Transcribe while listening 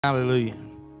Hallelujah.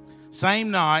 Same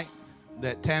night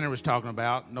that Tanner was talking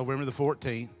about, November the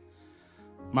 14th,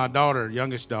 my daughter,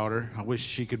 youngest daughter, I wish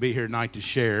she could be here tonight to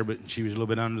share, but she was a little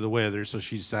bit under the weather, so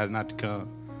she decided not to come.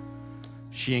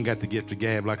 She ain't got the gift of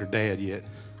gab like her dad yet.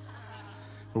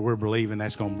 But we're believing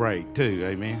that's going to break too,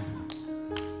 amen.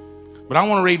 But I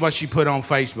want to read what she put on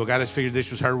Facebook. I just figured this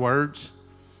was her words,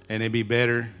 and it'd be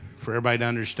better for everybody to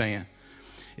understand.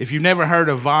 If you've never heard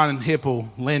of von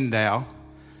Hippel-Lindau,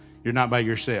 you're not by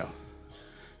yourself.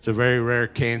 It's a very rare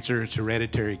cancer. It's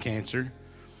hereditary cancer.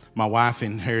 My wife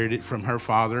inherited it from her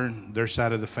father, and their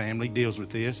side of the family deals with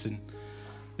this. And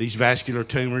these vascular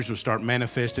tumors will start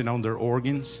manifesting on their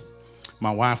organs.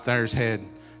 My wife there's had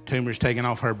tumors taken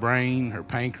off her brain, her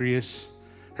pancreas,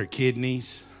 her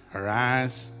kidneys, her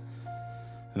eyes,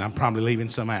 and I'm probably leaving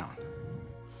some out.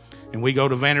 And we go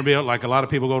to Vanderbilt like a lot of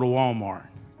people go to Walmart.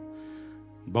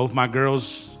 Both my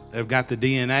girls have got the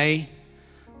DNA.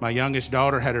 My youngest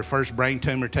daughter had her first brain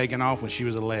tumor taken off when she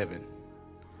was 11.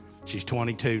 She's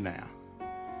 22 now.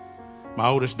 My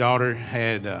oldest daughter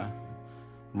had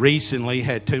recently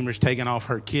had tumors taken off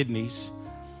her kidneys,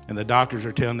 and the doctors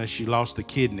are telling us she lost the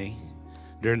kidney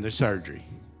during the surgery.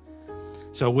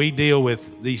 So we deal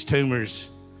with these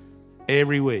tumors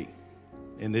every week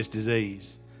in this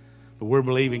disease, but we're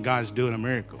believing God's doing a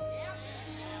miracle.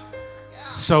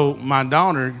 So my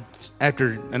daughter,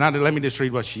 let me just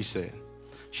read what she said.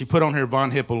 She put on her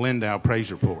von Hippel-Lindau praise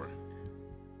report. Can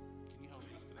you hold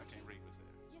these? I can't read with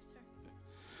that. Yes, sir.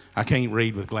 I can't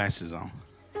read with glasses on.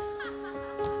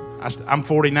 I'm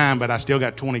 49, but I still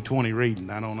got 20/20 reading.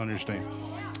 I don't understand.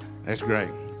 That's great.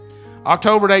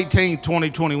 October 18th,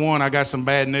 2021, I got some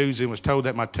bad news and was told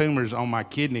that my tumors on my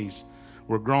kidneys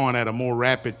were growing at a more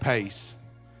rapid pace.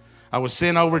 I was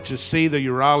sent over to see the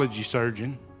urology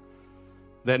surgeon.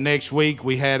 That next week,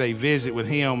 we had a visit with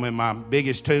him, and my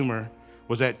biggest tumor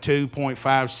was at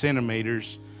 2.5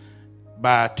 centimeters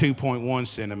by 2.1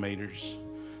 centimeters.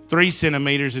 3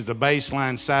 centimeters is the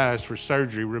baseline size for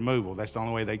surgery removal. That's the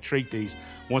only way they treat these.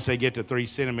 Once they get to 3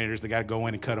 centimeters, they got to go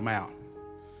in and cut them out.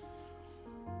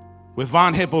 With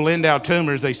von Hippel-Lindau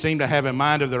tumors, they seem to have a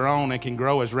mind of their own and can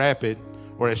grow as rapid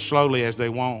or as slowly as they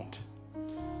want.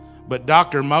 But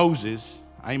Dr. Moses,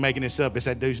 I ain't making this up, it's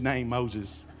that dude's name,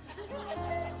 Moses.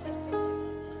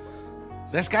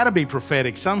 That's got to be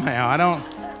prophetic somehow.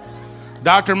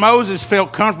 Dr. Moses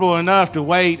felt comfortable enough to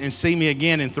wait and see me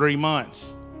again in 3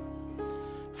 months.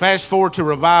 Fast forward to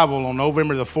revival on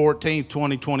November the 14th,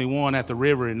 2021 at the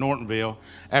river in Nortonville.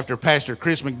 After Pastor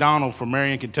Chris McDonald from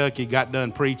Marion, Kentucky got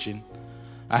done preaching,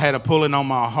 I had a pulling on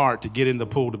my heart to get in the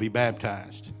pool to be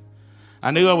baptized.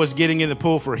 I knew I was getting in the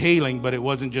pool for healing, but it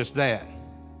wasn't just that.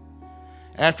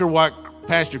 After what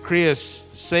Pastor Chris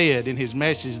said in his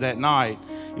message that night,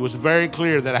 it was very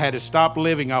clear that I had to stop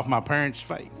living off my parents'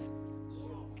 faith.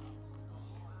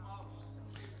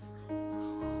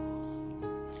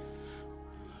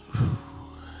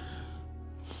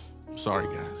 Sorry,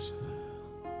 guys.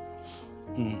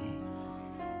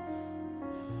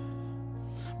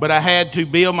 But I had to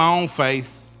build my own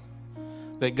faith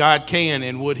that God can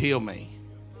and would heal me.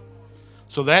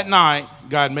 So that night,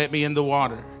 God met me in the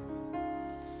water.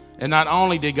 And not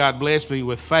only did God bless me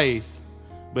with faith,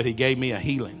 but he gave me a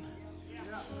healing.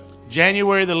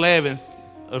 January the 11th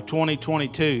of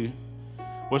 2022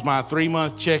 was my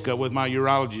 3-month checkup with my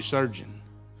urology surgeon.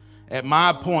 At my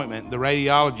appointment, the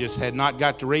radiologist had not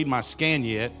got to read my scan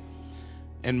yet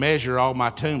and measure all my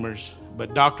tumors,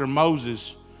 but Dr.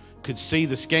 Moses could see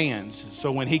the scans.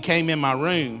 So when he came in my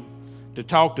room to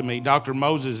talk to me, Dr.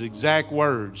 Moses' exact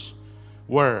words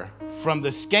were, "From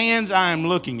the scans I am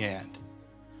looking at,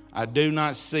 I do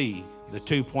not see the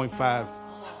 2.5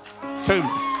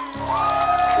 tumor."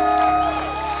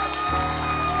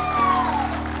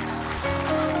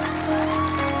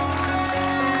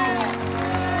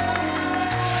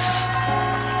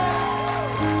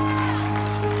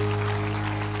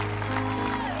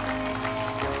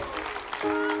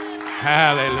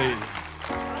 Hallelujah.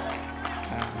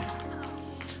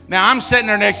 Now, I'm sitting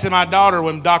there next to my daughter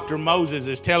when Dr. Moses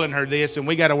is telling her this, and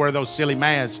we got to wear those silly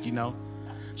masks, you know.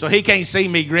 So he can't see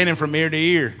me grinning from ear to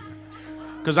ear.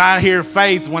 Because I hear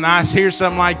faith. When I hear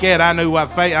something like that, I knew what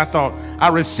faith. I thought, I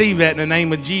received that in the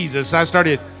name of Jesus. I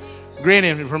started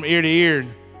grinning from ear to ear.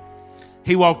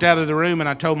 He walked out of the room, and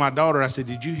I told my daughter, I said,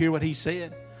 "Did you hear what he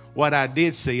said? What I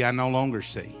did see, I no longer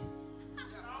see."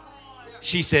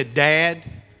 She said, "Dad,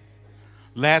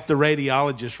 let the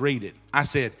radiologist read it." I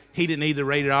said, "He didn't need the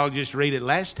radiologist to read it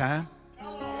last time."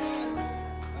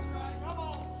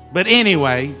 But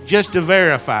anyway, just to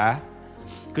verify,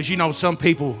 because you know some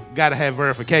people got to have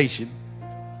verification.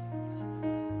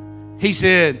 He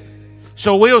said,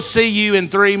 So we'll see you in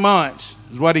 3 months,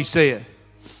 is what he said.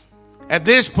 At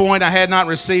this point, I had not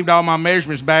received all my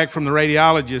measurements back from the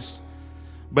radiologist,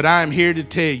 but I am here to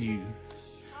tell you,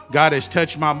 God has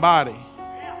touched my body.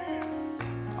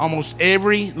 Almost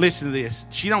every, listen to this,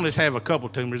 she don't just have a couple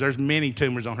tumors, there's many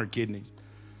tumors on her kidneys.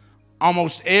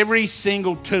 Almost every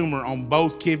single tumor on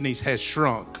both kidneys has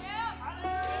shrunk.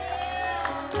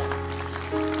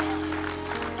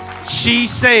 She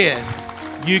said,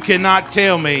 you cannot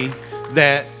tell me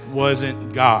that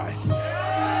wasn't God.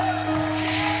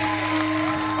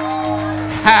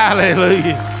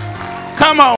 Hallelujah. Come on.